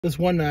This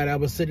one night, I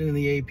was sitting in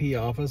the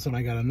AP office and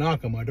I got a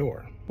knock on my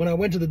door. When I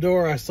went to the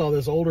door, I saw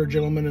this older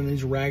gentleman in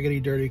these raggedy,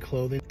 dirty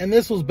clothing. And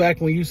this was back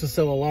when we used to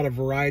sell a lot of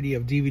variety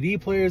of DVD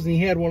players, and he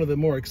had one of the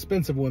more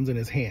expensive ones in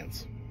his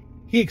hands.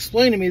 He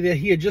explained to me that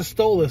he had just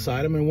stole this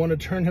item and wanted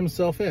to turn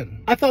himself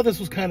in. I thought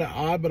this was kind of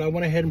odd, but I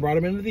went ahead and brought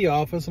him into the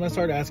office and I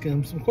started asking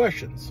him some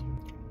questions.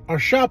 Our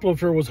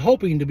shoplifter was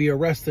hoping to be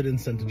arrested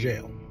and sent to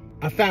jail.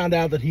 I found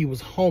out that he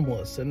was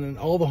homeless and then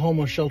all the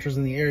homeless shelters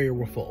in the area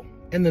were full.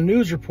 And the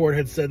news report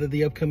had said that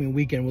the upcoming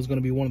weekend was going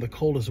to be one of the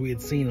coldest we had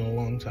seen in a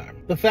long time.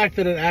 The fact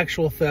that an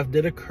actual theft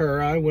did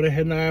occur, I went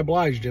ahead and I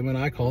obliged him and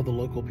I called the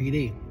local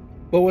PD.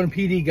 But when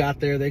PD got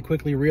there, they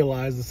quickly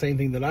realized the same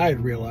thing that I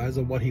had realized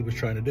of what he was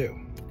trying to do.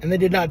 And they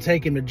did not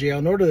take him to jail,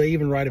 nor did they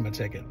even write him a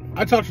ticket.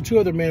 I talked to two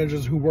other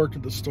managers who worked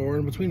at the store,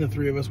 and between the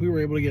three of us, we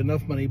were able to get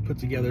enough money put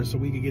together so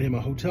we could get him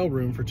a hotel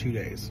room for 2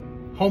 days.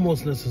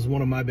 Homelessness is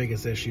one of my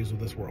biggest issues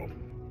with this world,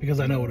 because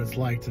I know what it's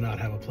like to not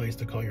have a place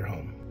to call your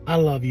home. I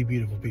love you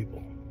beautiful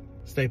people.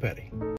 Stay petty.